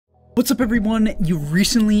What's up everyone? You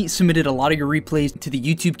recently submitted a lot of your replays to the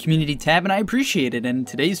YouTube community tab and I appreciate it. And in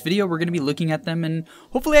today's video we're going to be looking at them and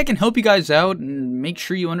hopefully I can help you guys out and make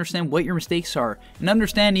sure you understand what your mistakes are. And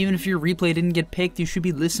understand even if your replay didn't get picked, you should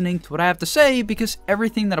be listening to what I have to say because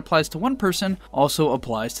everything that applies to one person also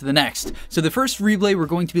applies to the next. So the first replay we're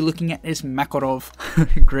going to be looking at is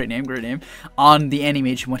Makarov, great name, on the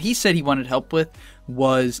animation. What he said he wanted help with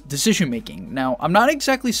was decision making. Now I'm not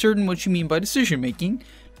exactly certain what you mean by decision making,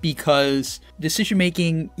 because decision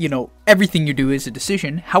making, you know, everything you do is a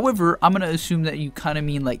decision. However, I'm going to assume that you kind of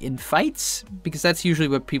mean like in fights, because that's usually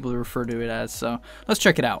what people refer to it as. So let's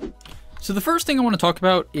check it out. So the first thing I want to talk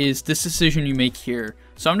about is this decision you make here.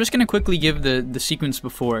 So I'm just going to quickly give the sequence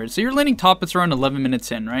before. So you're laning top, it's around 11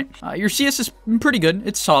 minutes in, right? Your CS is pretty good.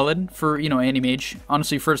 It's solid for, you know, any mage.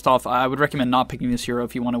 Honestly, first off, I would recommend not picking this hero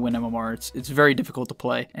if you want to win MMR. It's very difficult to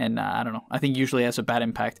play, and I don't know. I think usually has a bad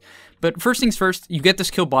impact. But first things first, you get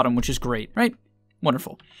this kill bottom, which is great, right?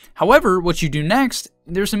 Wonderful. However, what you do next,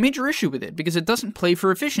 there's a major issue with it because it doesn't play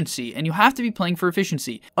for efficiency, and you have to be playing for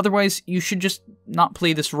efficiency. Otherwise, you should just not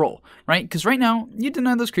play this role, right? Because right now, you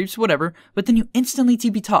deny those creeps, whatever, but then you instantly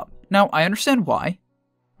TP top. Now, I understand why,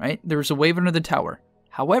 right? There was a wave under the tower.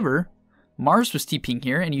 However, Mars was TPing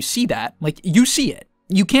here, and you see that. Like, you see it.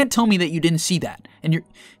 You can't tell me that you didn't see that. And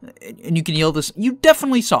you can yell this. You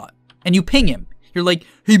definitely saw it. And you ping him. You're like,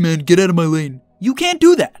 hey man, get out of my lane. You can't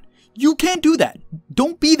do that. You can't do that.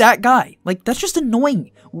 Don't be that guy. Like, that's just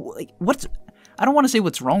annoying. Like, I don't want to say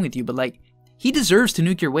what's wrong with you, but like, he deserves to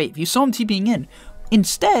nuke your wave. You saw him TPing in.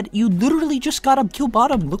 Instead, you literally just got a kill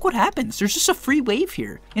bottom. Look what happens. There's just a free wave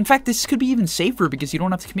here. In fact, this could be even safer because you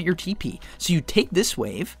don't have to commit your TP. So you take this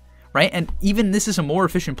wave, right? And even this is a more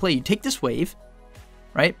efficient play. You take this wave,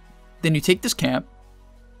 right? Then you take this camp.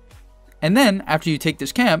 And then after you take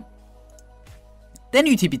this camp, then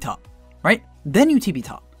you TP top, right? Then you TP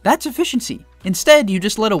top. That's efficiency. Instead, you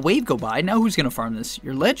just let a wave go by. Now who's going to farm this?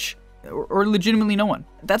 Your Lich? Or legitimately no one.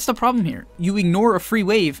 That's the problem here. You ignore a free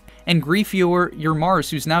wave and grief your Mars,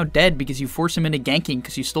 who's now dead because you force him into ganking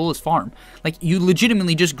because you stole his farm. Like, you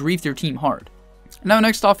legitimately just griefed your team hard. Now,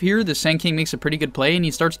 next off here, the Sand King makes a pretty good play and he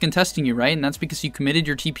starts contesting you, right? And that's because you committed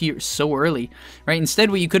your TP so early, right? Instead,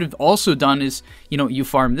 what you could have also done is, you know, you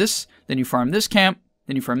farm this, then you farm this camp,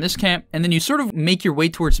 then you farm this camp, and then you sort of make your way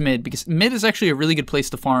towards mid, because mid is actually a really good place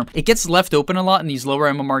to farm. It gets left open a lot in these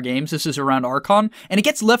lower MMR games. This is around Archon, and it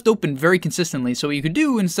gets left open very consistently. So what you could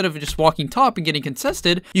do, instead of just walking top and getting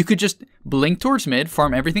contested, you could just blink towards mid,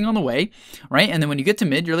 farm everything on the way, right? And then when you get to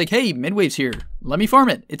mid, you're like, hey, mid wave's here. Let me farm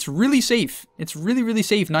it. It's really safe. It's really, really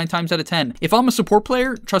safe 9 times out of 10. If I'm a support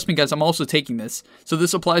player, trust me guys, I'm also taking this. So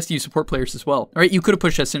this applies to you support players as well. All right, you could have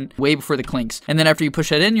pushed us in way before the clinks. And then after you push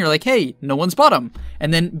that in, you're like, hey, no one's bottom.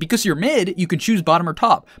 And then because you're mid, you can choose bottom or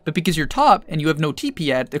top. But because you're top and you have no TP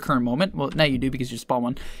at the current moment, well, now you do because you spawn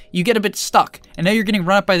one, you get a bit stuck. And now you're getting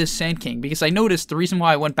run up by this Sand King. Because I noticed the reason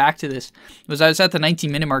why I went back to this was I was at the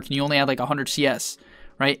 19-minute mark and you only had like 100 CS,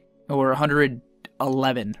 right? Or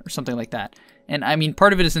 111 or something like that. And I mean,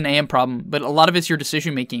 part of it is an AM problem, but a lot of it's your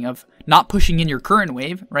decision making of not pushing in your current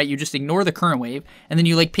wave, right? You just ignore the current wave, and then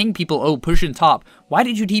you like ping people, oh, push in top. Why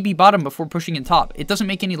did you TP bottom before pushing in top? It doesn't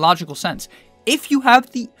make any logical sense. If you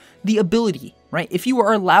have the ability, right? If you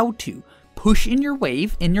are allowed to push in your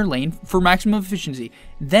wave in your lane for maximum efficiency,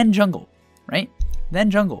 then jungle, right?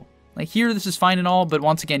 Then jungle. Like here, this is fine and all, but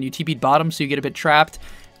once again, you TP'd bottom, so you get a bit trapped.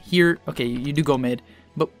 Here, okay, you do go mid,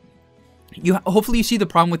 but hopefully you see the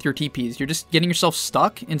problem with your TPs. You're just getting yourself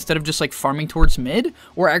stuck instead of just like farming towards mid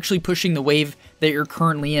or actually pushing the wave that you're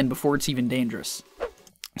currently in before it's even dangerous.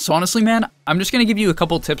 So honestly, man, I'm just going to give you a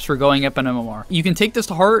couple tips for going up an MMR. You can take this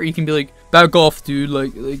to heart or you can be like, back off, dude.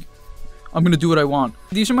 Like I'm going to do what I want.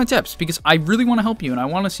 These are my tips because I really want to help you and I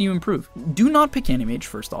want to see you improve. Do not pick Animage,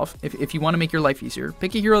 first off. If you want to make your life easier,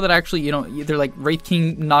 pick a hero that actually, you know, either like Wraith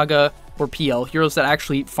King, Naga, or PL, heroes that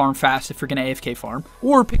actually farm fast if you're going to AFK farm,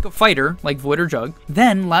 or pick a fighter like Void or Jug.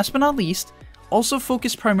 Then, last but not least, also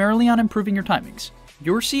focus primarily on improving your timings.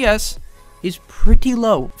 Your CS is pretty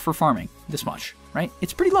low for farming this much, right?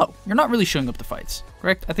 It's pretty low. You're not really showing up the fights,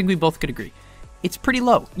 correct? I think we both could agree. It's pretty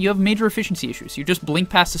low. You have major efficiency issues. You just blink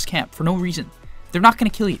past this camp for no reason. They're not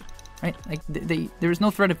going to kill you, right? Like, there is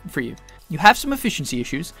no threat for you. You have some efficiency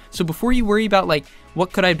issues, so before you worry about, like,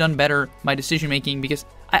 what could I have done better, my decision making, because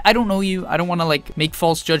I don't know you, I don't want to, like, make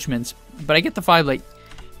false judgments, but I get the vibe, like,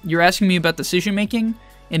 you're asking me about decision making,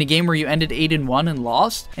 in a game where you ended 8-1 and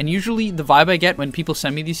lost. And usually the vibe I get when people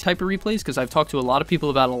send me these type of replays, because I've talked to a lot of people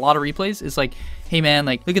about a lot of replays, is like, hey man,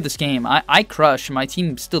 like, look at this game. I crushed, my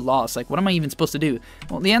team still lost. Like, what am I even supposed to do?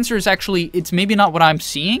 Well, the answer is actually, it's maybe not what I'm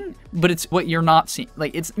seeing, but it's what you're not seeing.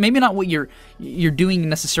 Like, it's maybe not what you're doing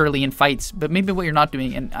necessarily in fights, but maybe what you're not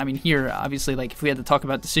doing. And I mean, here, obviously, like, if we had to talk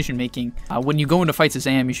about decision making, when you go into fights as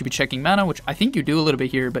AM, you should be checking mana, which I think you do a little bit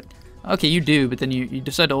here, but okay, you do, but then you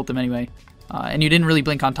decide to ult him anyway. And you didn't really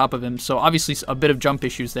blink on top of him, so obviously a bit of jump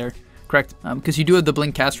issues there, correct? Because you do have the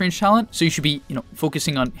blink cast range talent, so you should be,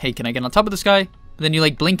 focusing on, hey, can I get on top of this guy? But then you,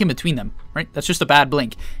 like, blink in between them, right? That's just a bad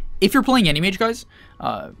blink. If you're playing any mage, guys,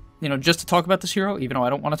 just to talk about this hero, even though I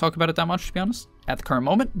don't want to talk about it that much, to be honest, at the current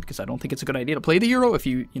moment, because I don't think it's a good idea to play the hero if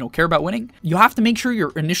you, care about winning, you have to make sure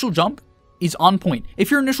your initial jump is on point.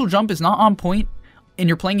 If your initial jump is not on point, and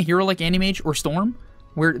you're playing a hero like Anti-Mage or Storm,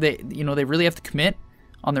 where they really have to commit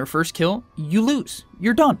on their first kill, you lose.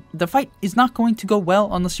 You're done. The fight is not going to go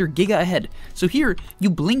well unless you're giga ahead. So here,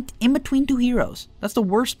 you blinked in between two heroes. That's the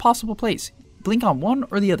worst possible place. Blink on one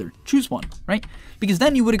or the other. Choose one, right? Because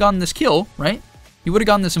then you would have gotten this kill, right? You would have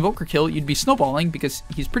gotten this Invoker kill. You'd be snowballing because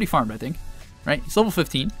he's pretty farmed, I think, right? He's level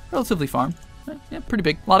 15, relatively farmed. Yeah, pretty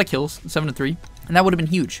big. A lot of kills, 7-3. And that would have been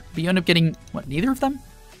huge. But you end up getting, what, neither of them?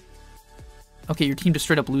 Okay, your team just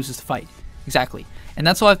straight up loses the fight. Exactly. And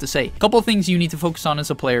that's all I have to say. A couple of things you need to focus on as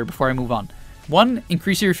a player before I move on. One,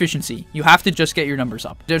 increase your efficiency. You have to just get your numbers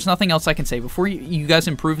up. There's nothing else I can say. Before you guys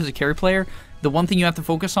improve as a carry player, the one thing you have to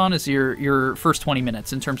focus on is your first 20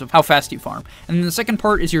 minutes in terms of how fast you farm. And then the second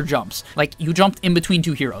part is your jumps. Like, you jumped in between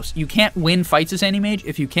two heroes. You can't win fights as Anti-Mage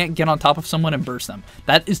if you can't get on top of someone and burst them.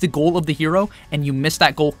 That is the goal of the hero, and you miss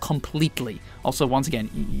that goal completely. Also, once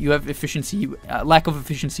again, you have lack of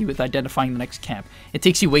efficiency with identifying the next camp. It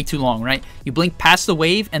takes you way too long, right? You blink past the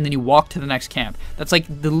wave, and then you walk to the next camp. That's like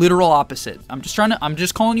the literal opposite. I'm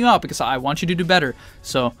just calling you out because I want you to do better.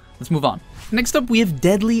 So, let's move on. Next up, we have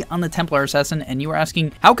Deadly on the Templar Assassin, and you were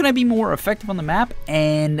asking, how can I be more effective on the map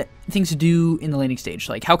and things to do in the laning stage?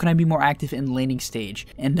 Like, how can I be more active in the laning stage?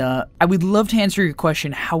 And I would love to answer your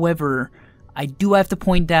question. However, I do have to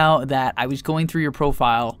point out that I was going through your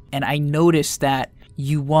profile, and I noticed that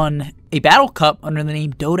you won a battle cup under the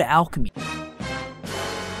name Dota Alchemy.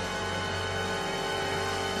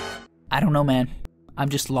 I don't know, man. I'm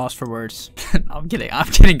just lost for words. I'm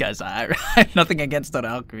kidding, guys. I have nothing against Dota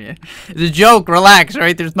Alchemy. It's a joke. Relax,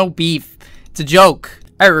 right? There's no beef. It's a joke.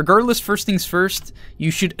 Alright, regardless, first things first, you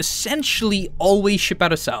should essentially always ship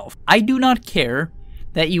out a salve. I do not care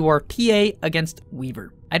that you are PA against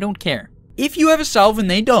Weaver. I don't care. If you have a salve and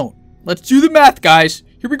they don't, let's do the math, guys.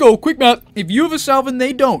 Here we go, quick math. If you have a salve and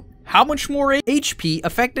they don't, how much more HP,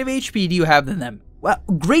 effective HP, do you have than them? Well,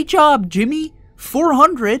 great job, Jimmy.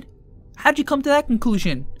 400? How'd you come to that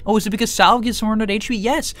conclusion? Oh, is it because salve gives 400 HP?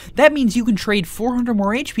 Yes, that means you can trade 400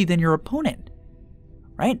 more HP than your opponent.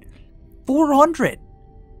 Right? 400.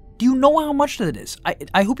 Do you know how much that is?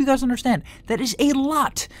 I hope you guys understand. That is a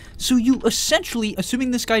lot. So you essentially,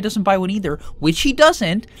 assuming this guy doesn't buy one either, which he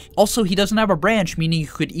doesn't, also he doesn't have a branch, meaning you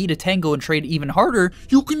could eat a tango and trade even harder,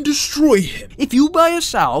 you can destroy him. If you buy a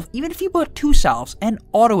salve, even if you bought 2 salves and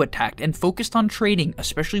auto-attacked and focused on trading,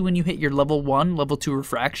 especially when you hit your level 1, level 2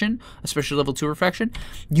 refraction, especially level 2 refraction,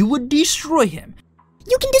 you would destroy him.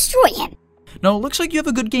 You can destroy him. No, it looks like you have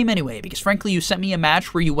a good game anyway, because frankly you sent me a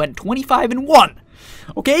match where you went 25-1.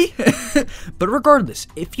 Okay? But regardless,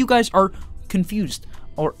 if you guys are confused,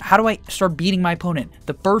 or how do I start beating my opponent?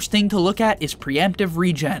 The first thing to look at is preemptive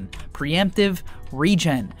regen. Preemptive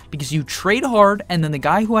regen. Because you trade hard, and then the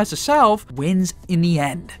guy who has a salve wins in the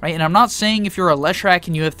end. Right? And I'm not saying if you're a Leshrac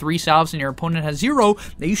and you have 3 salves and your opponent has 0,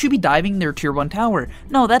 that you should be diving their tier 1 tower.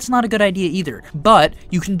 No, that's not a good idea either. But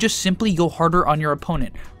you can just simply go harder on your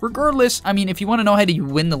opponent. Regardless, I mean, if you want to know how to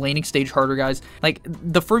win the laning stage harder, guys, like,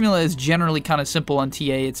 the formula is generally kind of simple on TA.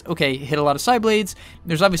 It's, okay, hit a lot of side blades.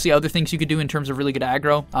 There's obviously other things you could do in terms of really good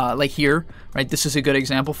aggro, like here, right? This is a good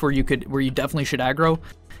example where you definitely should aggro.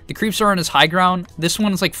 The creeps are on his high ground. This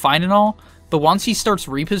one is like fine and all, but once he starts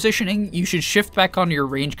repositioning, you should shift back onto your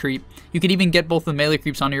range creep. You could even get both the melee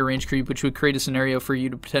creeps onto your range creep, which would create a scenario for you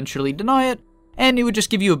to potentially deny it, and it would just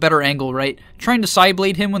give you a better angle, right? Trying to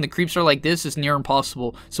sideblade him when the creeps are like this is near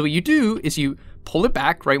impossible. So what you do is you pull it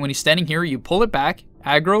back, right? When he's standing here, you pull it back,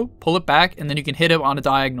 aggro, pull it back, and then you can hit him on a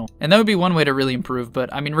diagonal. And that would be one way to really improve,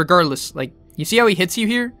 but I mean, regardless, like, you see how he hits you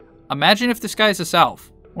here? Imagine if this guy is a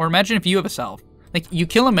salve, or imagine if you have a salve. Like, you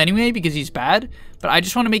kill him anyway because he's bad, but I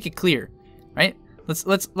just want to make it clear, right? Let's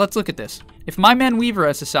look at this. If my man Weaver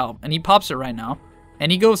has a salve, and he pops it right now,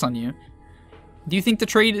 and he goes on you, do you think the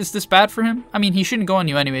trade is this bad for him? I mean, he shouldn't go on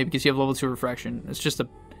you anyway because you have level 2 refraction. It's just I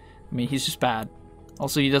mean, he's just bad.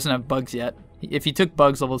 Also, he doesn't have bugs yet. If he took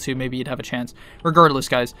bugs level 2, maybe you'd have a chance. Regardless,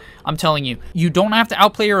 guys, I'm telling you, you don't have to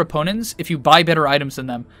outplay your opponents if you buy better items than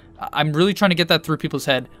them. I'm really trying to get that through people's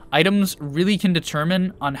head. Items really can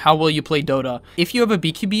determine on how well you play Dota. If you have a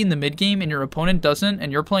BKB in the mid game and your opponent doesn't,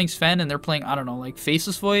 and you're playing Sven and they're playing, I don't know, like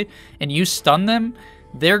Faceless Void, and you stun them,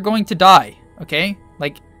 they're going to die, okay?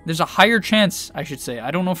 Like, there's a higher chance, I should say. I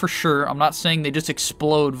don't know for sure. I'm not saying they just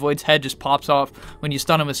explode. Void's head just pops off when you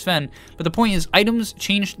stun him with Sven. But the point is, items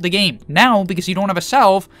changed the game. Now, because you don't have a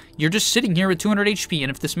salve, you're just sitting here with 200 HP. And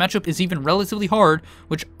if this matchup is even relatively hard,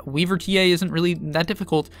 which Weaver TA isn't really that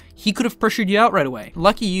difficult, he could have pressured you out right away.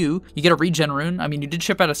 Lucky you, you get a regen rune. I mean, you did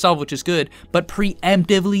ship out a salve, which is good. But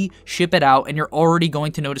preemptively ship it out, and you're already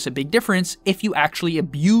going to notice a big difference if you actually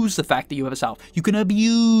abuse the fact that you have a salve. You can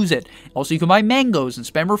abuse it. Also, you can buy mangoes and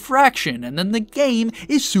spam refraction, and then the game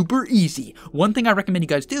is super easy. One thing I recommend you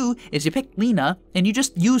guys do is you pick Lina and you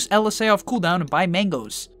just use LSA off cooldown and buy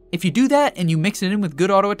mangoes. If you do that and you mix it in with good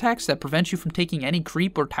auto attacks that prevent you from taking any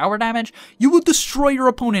creep or tower damage, you will destroy your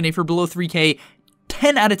opponent if you're below 3k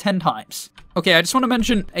 10 out of 10 times. Okay, I just want to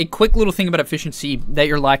mention a quick little thing about efficiency that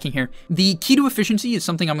you're lacking here. The key to efficiency is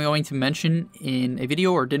something I'm going to mention in a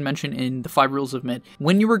video, or did mention in the 5 rules of mid.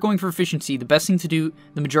 When you are going for efficiency, the best thing to do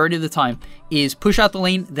the majority of the time is push out the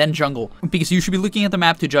lane, then jungle, because you should be looking at the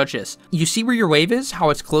map to judge this. You see where your wave is, how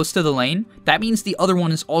it's close to the lane? That means the other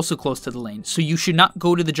one is also close to the lane, so you should not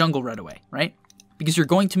go to the jungle right away, right? Because you're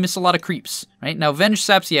going to miss a lot of creeps, right? Now, Venge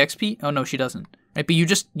saps the XP. Oh, no, she doesn't. Right? But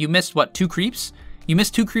you missed, what, 2 creeps? You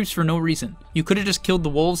missed 2 creeps for no reason. You could have just killed the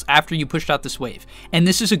wolves after you pushed out this wave. And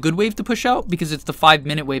this is a good wave to push out because it's the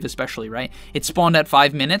 5-minute wave especially, right? It spawned at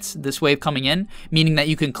 5 minutes, this wave coming in, meaning that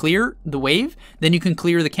you can clear the wave, then you can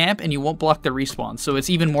clear the camp, and you won't block the respawn. So it's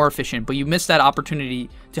even more efficient, but you missed that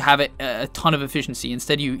opportunity to have a ton of efficiency.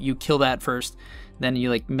 Instead, you kill that first, then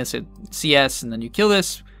you like miss a CS, and then you kill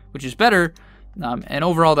this, which is better. And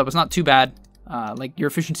overall, that was not too bad. Like, your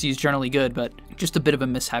efficiency is generally good, but just a bit of a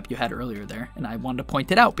mishap you had earlier there, and I wanted to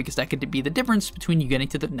point it out because that could be the difference between you getting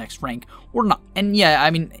to the next rank or not. And yeah, I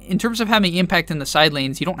mean, in terms of having impact in the side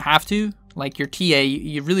lanes, you don't have to. Like, your TA,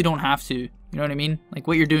 you really don't have to. You know what I mean? Like,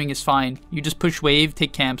 what you're doing is fine. You just push wave,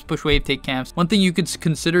 take camps, push wave, take camps. One thing you could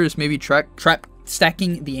consider is maybe trap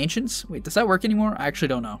stacking the Ancients. Wait, does that work anymore? I actually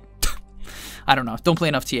don't know. I don't know. Don't play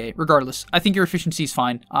enough TA. Regardless, I think your efficiency is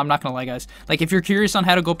fine. I'm not going to lie, guys. Like, if you're curious on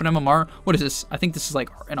how to go up an MMR, what is this? I think this is like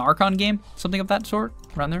an Archon game. Something of that sort.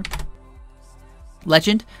 Around there.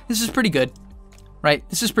 Legend. This is pretty good. Right?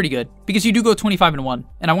 This is pretty good. Because you do go 25-1.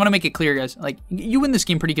 And I want to make it clear, guys. Like, you win this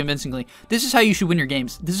game pretty convincingly. This is how you should win your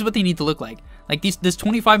games. This is what they need to look like. Like, this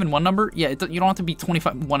 25-1 number, yeah, you don't have to be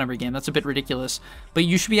 25-1 every game. That's a bit ridiculous. But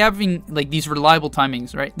you should be having, like, these reliable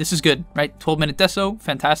timings, right? This is good, right? 12-minute deso,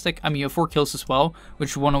 fantastic. I mean, you have 4 kills as well,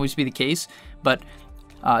 which won't always be the case. But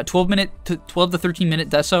 12 to 13-minute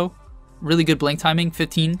deso, really good blink timing,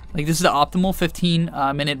 15. Like, this is the optimal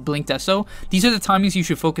 15-minute blink deso. These are the timings you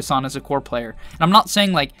should focus on as a core player. And I'm not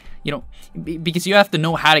saying, like, you know, because you have to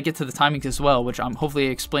know how to get to the timings as well, which I'm hopefully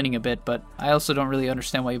explaining a bit, but I also don't really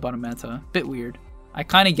understand why you bought a meta. Bit weird. I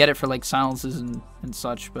kind of get it for, like, silences and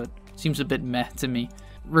such, but seems a bit meh to me.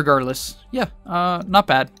 Regardless, yeah, not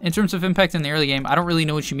bad. In terms of impact in the early game, I don't really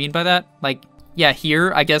know what you mean by that. Like, yeah,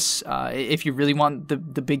 here, I guess, if you really want the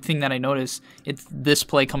big thing that I notice, it's this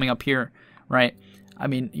play coming up here, right? I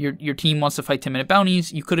mean, your team wants to fight 10-minute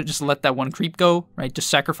bounties. You could have just let that 1 creep go, right? Just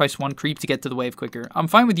sacrifice 1 creep to get to the wave quicker. I'm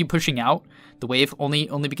fine with you pushing out the wave only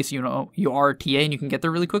because, you know, you are TA and you can get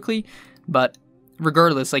there really quickly. But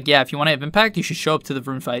regardless, like, yeah, if you want to have impact, you should show up to the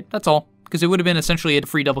rune fight. That's all. Because it would have been essentially a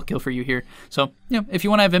free double kill for you here. So, you know, if you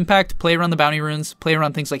want to have impact, play around the bounty runes, play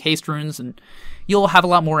around things like haste runes, and you'll have a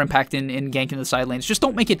lot more impact in ganking the side lanes. Just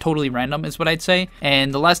don't make it totally random is what I'd say.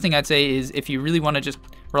 And the last thing I'd say is if you really want to just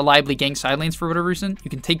reliably gank side lanes for whatever reason, you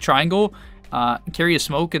can take triangle, carry a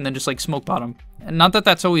smoke, and then just like smoke bottom. And not that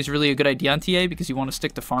that's always really a good idea on TA because you want to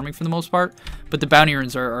stick to farming for the most part, but the bounty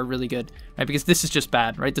runes are really good, right? Because this is just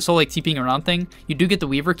bad, right? This whole like TPing around thing, you do get the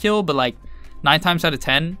Weaver kill, but like 9 times out of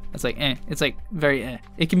 10, it's like, it's like very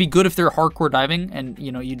It can be good if they're hardcore diving and,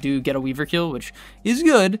 you know, you do get a Weaver kill, which is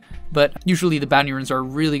good, but usually the bounty runes are a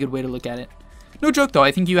really good way to look at it. No joke, though.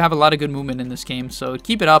 I think you have a lot of good movement in this game, so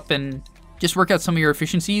keep it up and just work out some of your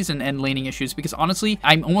efficiencies and laning issues, because honestly,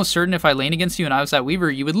 I'm almost certain if I lane against you and I was that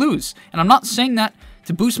Weaver, you would lose. And I'm not saying that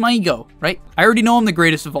to boost my ego, right? I already know I'm the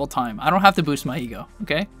greatest of all time. I don't have to boost my ego,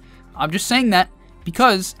 okay? I'm just saying that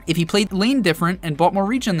because if he played lane different and bought more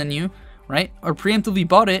regen than you, right? Or preemptively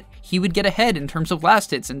bought it, he would get ahead in terms of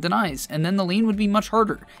last hits and denies, and then the lane would be much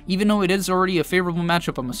harder, even though it is already a favorable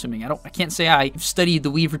matchup, I'm assuming. I can't say I've studied the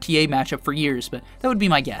Weaver TA matchup for years, but that would be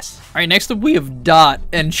my guess. All right, next up we have Dot,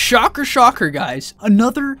 and shocker, guys,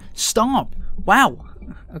 another stomp. Wow.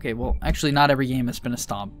 Okay, well, actually not every game has been a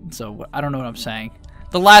stomp, so I don't know what I'm saying.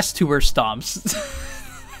 The last two were stomps.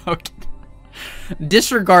 Okay.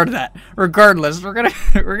 Disregard that. Regardless, we're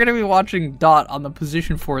gonna be watching Dot on the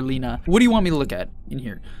position 4 Lina. What do you want me to look at in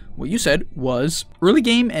here? What you said was early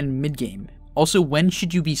game and mid game. Also, when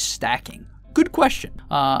should you be stacking? Good question.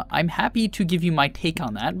 I'm happy to give you my take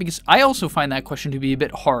on that because I also find that question to be a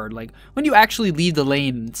bit hard. Like, when you actually leave the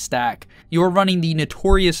lane and stack, you're running the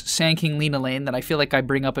notorious Sand King Lina lane that I feel like I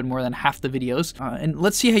bring up in more than half the videos. And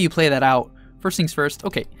let's see how you play that out. First things first.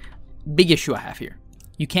 Okay, big issue I have here.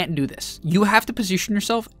 You can't do this. You have to position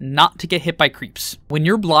yourself not to get hit by creeps. When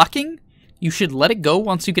you're blocking, you should let it go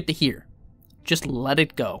once you get to here. Just let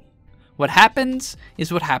it go. What happens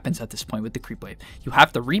is what happens at this point with the creep wave. You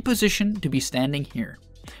have to reposition to be standing here.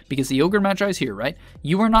 Because the Ogre Magi is here, right?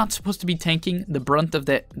 You are not supposed to be tanking the brunt of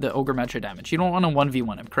the Ogre Magi damage. You don't want to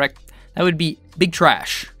 1v1 him, correct? That would be big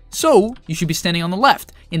trash. So, you should be standing on the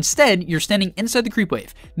left. Instead, you're standing inside the creep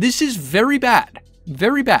wave. This is very bad.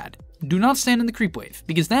 Very bad. Do not stand in the creep wave,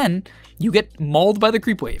 because then you get mauled by the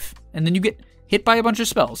creep wave, and then you get hit by a bunch of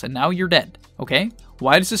spells, and now you're dead, okay?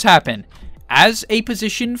 Why does this happen? As a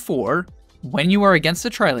position 4, when you are against the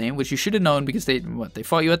tri-lane, which you should have known because they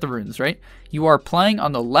fought you at the runes, right? You are playing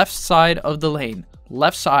on the left side of the lane.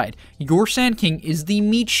 Left side. Your Sand King is the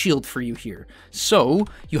meat shield for you here. So,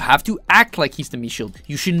 you have to act like he's the meat shield.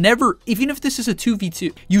 You should never, even if this is a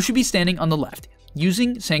 2v2, you should be standing on the left,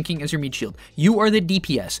 using Sand King as your meat shield. You are the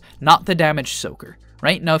DPS, not the damage soaker,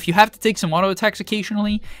 right? Now, if you have to take some auto attacks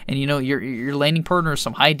occasionally, and you know your laning partner is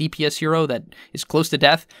some high DPS hero that is close to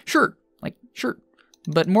death, sure, sure.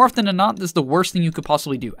 But more often than not, this is the worst thing you could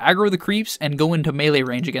possibly do. Aggro the creeps and go into melee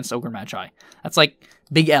range against Ogre Magi. That's like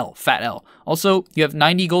big L, fat L. Also, you have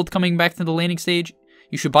 90 gold coming back to the laning stage.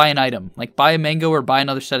 You should buy an item, like buy a mango or buy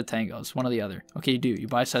another set of tangos, one or the other. Okay, you do. You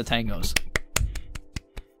buy a set of tangos.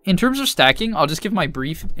 In terms of stacking, I'll just give my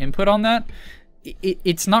brief input on that.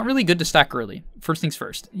 It's not really good to stack early. First things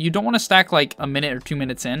first. You don't want to stack like a minute or 2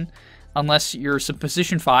 minutes in, unless you're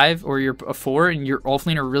position 5 or you're a 4 and your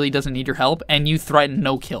offlaner really doesn't need your help and you threaten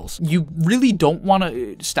no kills. You really don't want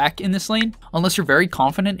to stack in this lane unless you're very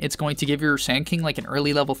confident it's going to give your Sand King like an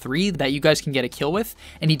early level 3 that you guys can get a kill with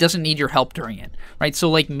and he doesn't need your help during it, right? So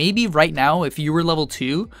like maybe right now if you were level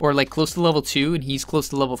 2 or like close to level 2 and he's close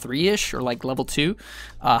to level 3-ish or like level 2,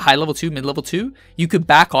 high level 2, mid level 2, you could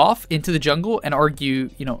back off into the jungle and argue,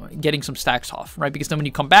 you know, getting some stacks off, right? Because then when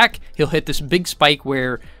you come back, he'll hit this big spike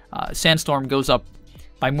where Sandstorm goes up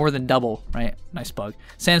by more than double, right? Nice bug.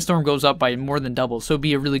 Sandstorm goes up by more than double, so it'd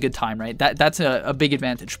be a really good time, right? That's a big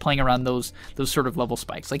advantage, playing around those sort of level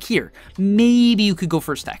spikes. Like here, maybe you could go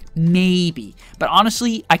for a stack. Maybe. But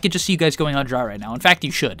honestly, I could just see you guys going on dry right now. In fact,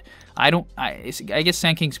 you should. I guess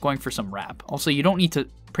Sand King's going for some wrap. Also, you don't need to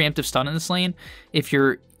preemptive stun in this lane if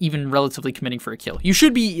you're even relatively committing for a kill. You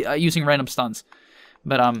should be using random stuns.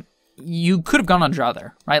 But, you could have gone on draw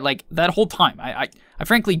there, right? Like that whole time. I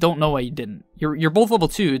frankly don't know why you didn't. You're both level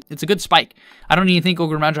 2. It's a good spike. I don't even think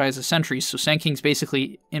Ogre Magi is a sentry, so Sand King's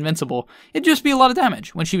basically invincible. It'd just be a lot of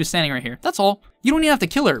damage when she was standing right here. That's all. You don't even have to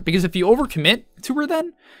kill her, because if you overcommit to her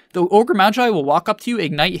then, the Ogre Magi will walk up to you,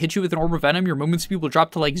 ignite, hit you with an Orb of Venom, your movement speed will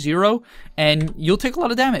drop to like 0, and you'll take a lot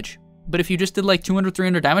of damage. But if you just did like 200,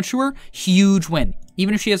 300 damage to her, huge win.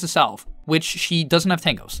 Even if she has a salve, which she doesn't have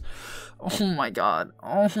tangos. Oh my god.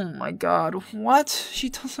 Oh my god. What? She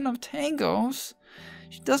doesn't have tangos?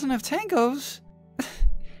 She doesn't have tangos?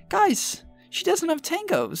 Guys, she doesn't have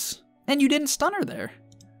tangos. And you didn't stun her there.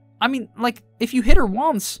 I mean, like, if you hit her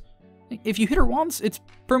once, it's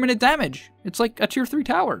permanent damage. It's like a tier 3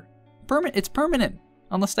 tower. It's permanent.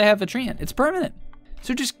 Unless they have a treant. It's permanent.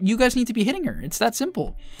 So just, you guys need to be hitting her. It's that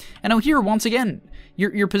simple. And now here, once again,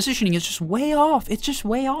 your positioning is just way off. It's just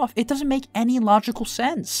way off. It doesn't make any logical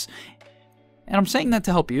sense. And I'm saying that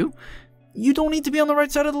to help you. You don't need to be on the right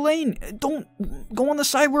side of the lane. Don't go on the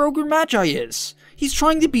side where Ogre Magi is. He's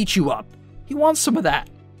trying to beat you up. He wants some of that.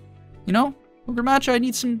 You know? Ogre Magi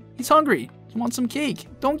needs some... He's hungry. He wants some cake.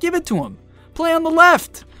 Don't give it to him. Play on the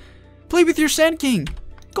left. Play with your Sand King.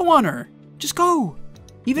 Go on her. Just go.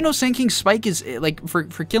 Even though Sand King's spike is, like, for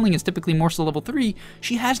killing is typically more so level 3,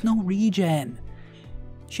 she has no regen.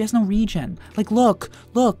 She has no regen. Like, look.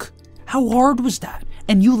 How hard was that?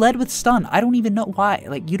 And you led with stun. I don't even know why.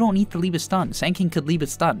 Like, you don't need to leave a stun. Sand King could leave a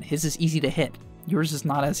stun. His is easy to hit. Yours is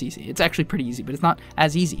not as easy. It's actually pretty easy, but it's not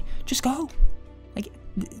as easy. Just go. Like,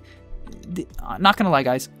 not gonna lie,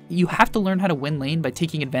 guys, you have to learn how to win lane by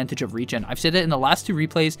taking advantage of regen. I've said it in the last 2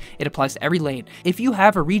 replays, it applies to every lane. If you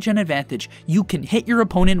have a regen advantage, you can hit your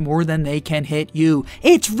opponent more than they can hit you.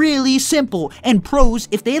 It's really simple, and pros,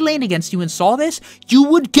 if they lane against you and saw this, you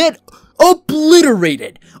would get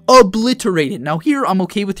obliterated. Obliterated. Now here, I'm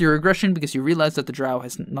okay with your aggression because you realize that the Drow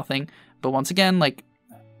has nothing, but once again, like,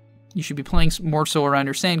 you should be playing more so around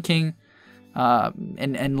your Sand King,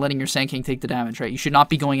 and letting your Sand King take the damage, right? You should not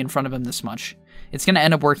be going in front of him this much. It's going to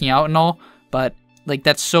end up working out and all, but, like,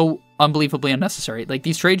 that's so unbelievably unnecessary. Like,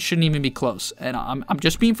 these trades shouldn't even be close, and I'm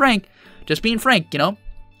just being frank. Just being frank, you know?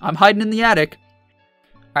 I'm hiding in the attic.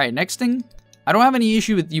 Alright, next thing. I don't have any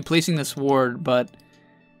issue with you placing this ward, but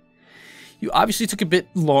you obviously took a bit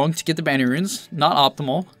long to get the banner runes. Not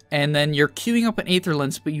optimal. And then you're queuing up an Aether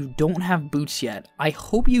Lens, but you don't have boots yet. I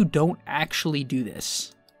hope you don't actually do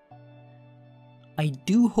this. I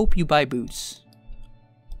do hope you buy boots.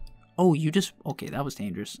 Oh, you just... Okay, that was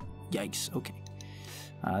dangerous. Yikes, okay.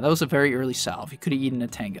 That was a very early salve. You could have eaten a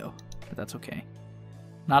tango, but that's okay.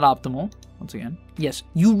 Not optimal, once again. Yes,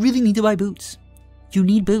 you really need to buy boots. You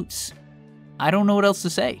need boots. I don't know what else to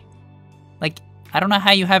say. Like, I don't know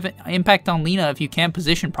how you have an impact on Lina if you can't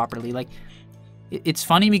position properly. Like, it's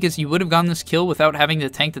funny because you would have gotten this kill without having to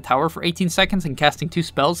tank the tower for 18 seconds and casting 2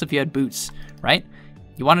 spells if you had boots, right?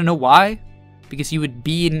 You want to know why? Because you would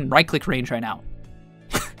be in right-click range right now.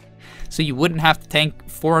 So you wouldn't have to tank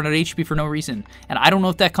 400 HP for no reason. And I don't know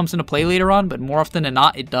if that comes into play later on, but more often than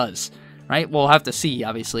not, it does. Right? We'll have to see,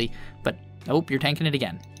 obviously. But, oh, you're tanking it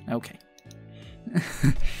again. Okay.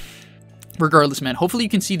 Regardless, man, hopefully you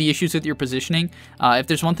can see the issues with your positioning. If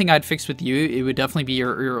there's one thing I'd fix with you, it would definitely be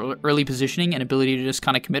your early positioning and ability to just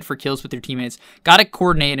kind of commit for kills with your teammates. Gotta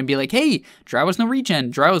coordinate and be like, hey, Drow has no regen.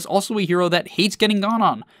 Drow is also a hero that hates getting gone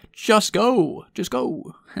on. Just go. Just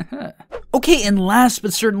go. Okay, and last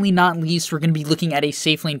but certainly not least, we're going to be looking at a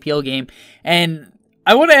safe lane PL game. And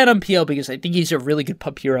I want to add on PL because I think he's a really good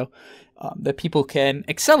pup hero that people can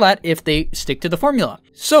excel at if they stick to the formula.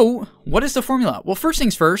 So, what is the formula? Well, first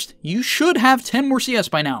things first, you should have 10 more CS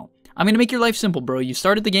by now. I'm going to make your life simple, bro. You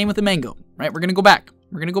started the game with a mango, right? We're going to go back.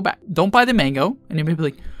 We're going to go back. Don't buy the mango. And you may be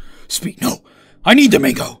like, Speed, no, I need the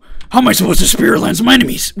mango. How am I supposed to spirit lens my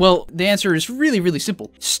enemies? Well, the answer is really, really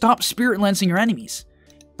simple. Stop spirit lensing your enemies.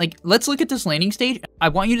 Like, let's look at this laning stage. I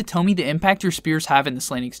want you to tell me the impact your spears have in this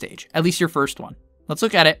laning stage. At least your first one. Let's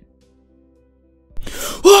look at it.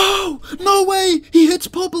 Whoa! No way! He hits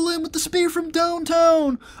Popolin with the spear from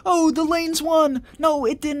downtown! Oh, the lane's won! No,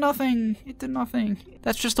 it did nothing. It did nothing.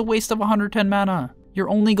 That's just a waste of 110 mana. Your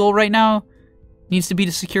only goal right now needs to be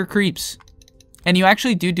to secure creeps. And you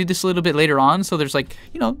actually do this a little bit later on, so there's like,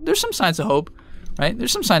 you know, there's some signs of hope, right?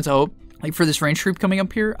 There's some signs of hope. Like for this range creep coming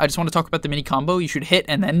up here, I just want to talk about the mini combo. You should hit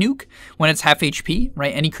and then nuke when it's half HP,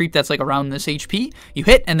 right? Any creep that's like around this HP, you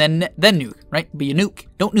hit and then nuke, right? But you nuke.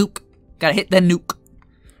 Don't nuke. Gotta hit, then nuke,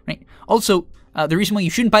 right? Also, the reason why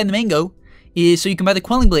you shouldn't buy the mango is so you can buy the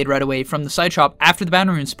Quelling Blade right away from the side shop after the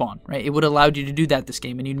banner rune spawn, right? It would have allowed you to do that this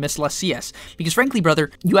game and you'd miss less CS. Because frankly,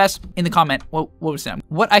 brother, you asked in the comment, what was that?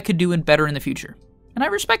 What I could do better in the future. And I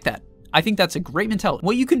respect that. I think that's a great mentality.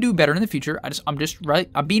 What you can do better in the future,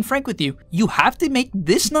 I'm being frank with you. You have to make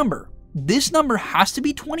this number. This number has to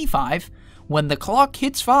be 25 when the clock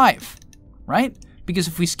hits 5, right? Because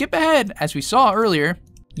if we skip ahead, as we saw earlier,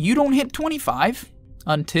 you don't hit 25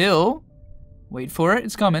 until, wait for it,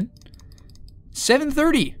 it's coming,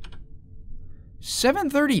 7:30.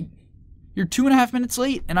 7:30. You're 2.5 minutes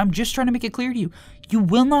late, and I'm just trying to make it clear to you. You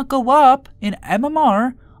will not go up in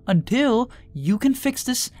MMR until you can fix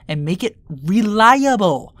this and make it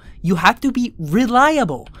reliable. You have to be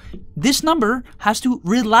reliable. This number has to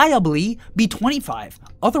reliably be 25.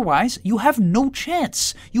 Otherwise, you have no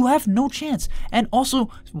chance. You have no chance. And also,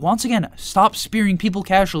 once again, stop spearing people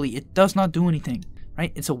casually. It does not do anything,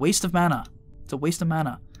 right? It's a waste of mana. It's a waste of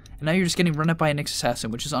mana. And now you're just getting run up by a Nyx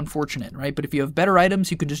Assassin, which is unfortunate, right? But if you have better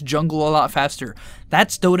items, you can just jungle a lot faster.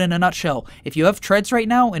 That's Dota in a nutshell. If you have treads right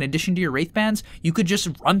now, in addition to your Wraith Bands, you could just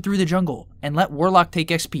run through the jungle and let Warlock take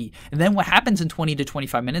XP. And then what happens in 20 to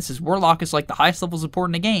 25 minutes is Warlock is like the highest level support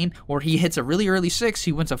in the game, or he hits a really early 6,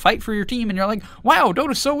 he wins a fight for your team, and you're like, wow,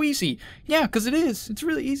 Dota's so easy. Yeah, because it is. It's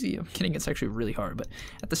really easy. I'm kidding, it's actually really hard. But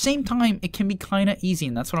at the same time, it can be kind of easy,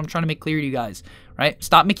 and that's what I'm trying to make clear to you guys. Right?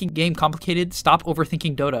 Stop making the game complicated. Stop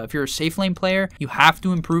overthinking Dota. If you're a safe lane player, you have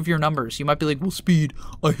to improve your numbers. You might be like, well, Speed,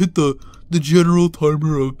 I hit the general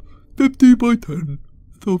timer of 50 by 10.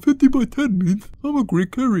 So 50 by 10 means I'm a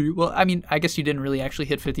great carry. Well, I mean, I guess you didn't really actually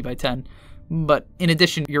hit 50 by 10. But in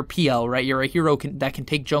addition, you're PL, right? You're a hero that can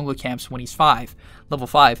take jungle camps when he's 5, level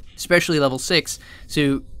 5, especially level 6.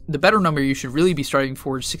 So the better number you should really be starting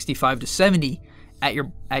for is 65 to 70 at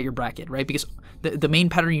your bracket, right? Because the main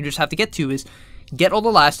pattern you just have to get to is get all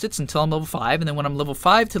the last hits until I'm level 5, and then when I'm level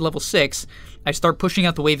 5 to level 6, I start pushing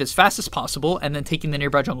out the wave as fast as possible and then taking the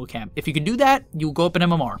nearby jungle camp. If you can do that, you'll go up in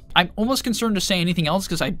MMR. I'm almost concerned to say anything else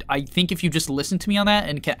because I think if you just listen to me on that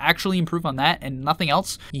and can actually improve on that and nothing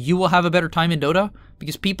else, you will have a better time in Dota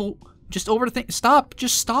because people just overthink. Stop.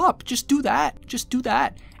 Just do that. Just do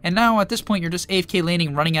that. And now at this point, you're just AFK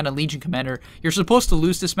laning, running out of Legion Commander. You're supposed to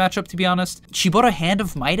lose this matchup, to be honest. She bought a Hand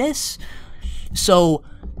of Midas. So,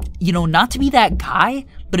 you know, not to be that guy,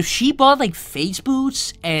 but if she bought like phase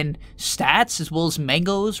boots and stats as well as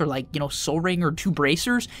mangoes or like, you know, soul ring or 2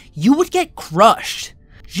 bracers, you would get crushed.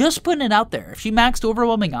 Just putting it out there. If she maxed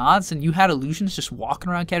overwhelming odds and you had illusions just walking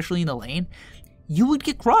around casually in the lane, you would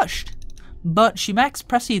get crushed. But she maxed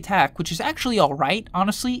press the attack, which is actually alright,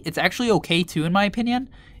 honestly. It's actually okay too, in my opinion.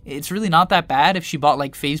 It's really not that bad. If she bought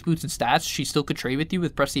like phase boots and stats, she still could trade with you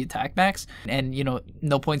with press the attack max. And, you know,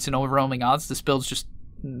 no points in overwhelming odds. This build's just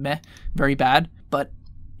meh, very bad. But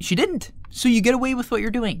she didn't. So you get away with what you're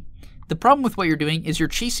doing. The problem with what you're doing is you're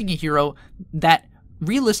chasing a hero that,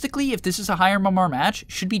 realistically, if this is a higher MMR match,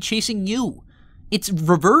 should be chasing you. It's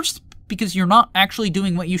reversed because you're not actually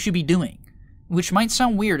doing what you should be doing. Which might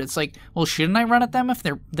sound weird. It's like, well, shouldn't I run at them if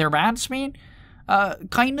they're mad at me?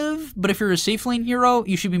 Kind of, but if you're a safe lane hero,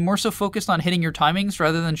 you should be more so focused on hitting your timings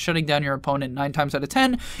rather than shutting down your opponent 9 times out of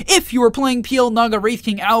 10. If you are playing PL, Naga, Wraith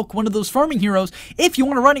King, Alk, one of those farming heroes, if you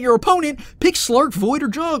want to run at your opponent, pick Slark, Void, or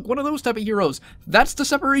Jug, one of those type of heroes. That's the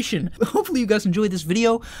separation. Hopefully you guys enjoyed this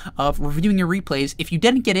video of reviewing your replays. If you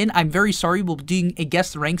didn't get in, I'm very sorry. We'll be doing a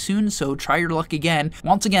guest rank soon, so try your luck again.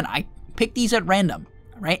 Once again, I picked these at random,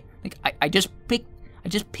 right? Like, I just pick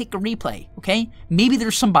a replay, okay? Maybe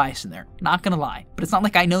there's some bias in there, not gonna lie, but it's not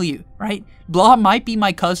like I know you, right? Blah might be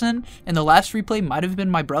my cousin, and the last replay might have been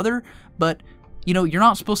my brother, but, you know, you're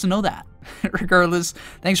not supposed to know that. Regardless,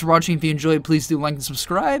 thanks for watching. If you enjoyed, please do like and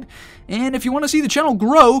subscribe, and if you want to see the channel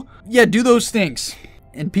grow, yeah, do those things.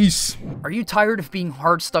 And peace. Are you tired of being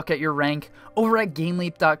hard stuck at your rank? Over at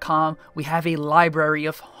GameLeap.com, we have a library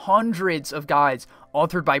of hundreds of guides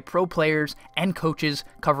authored by pro players and coaches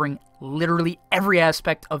covering literally every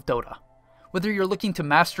aspect of Dota. Whether you're looking to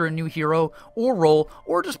master a new hero or role,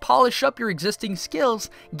 or just polish up your existing skills,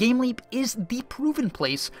 GameLeap is the proven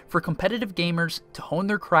place for competitive gamers to hone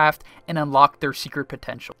their craft and unlock their secret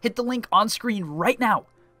potential. Hit the link on screen right now,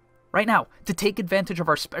 to take advantage of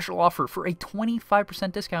our special offer for a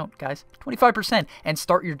 25% discount, guys. 25%, and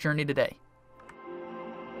start your journey today.